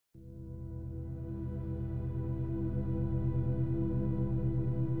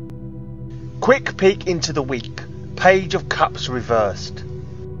Quick peek into the week. Page of Cups reversed.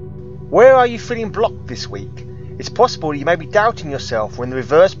 Where are you feeling blocked this week? It's possible you may be doubting yourself when the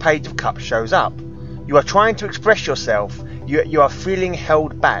reverse Page of Cups shows up. You are trying to express yourself, you are feeling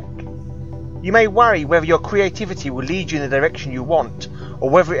held back. You may worry whether your creativity will lead you in the direction you want,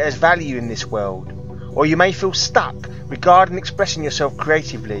 or whether it has value in this world. Or you may feel stuck regarding expressing yourself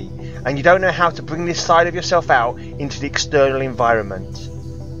creatively, and you don't know how to bring this side of yourself out into the external environment.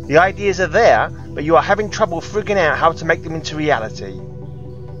 The ideas are there, but you are having trouble figuring out how to make them into reality.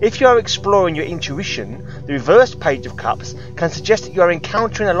 If you are exploring your intuition, the reversed Page of Cups can suggest that you are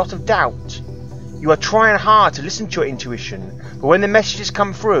encountering a lot of doubt. You are trying hard to listen to your intuition, but when the messages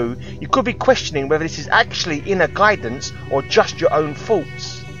come through, you could be questioning whether this is actually inner guidance or just your own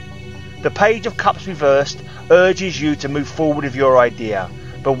thoughts. The Page of Cups reversed urges you to move forward with your idea,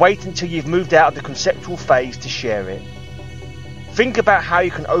 but wait until you've moved out of the conceptual phase to share it. Think about how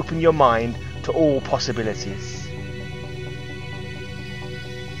you can open your mind to all possibilities.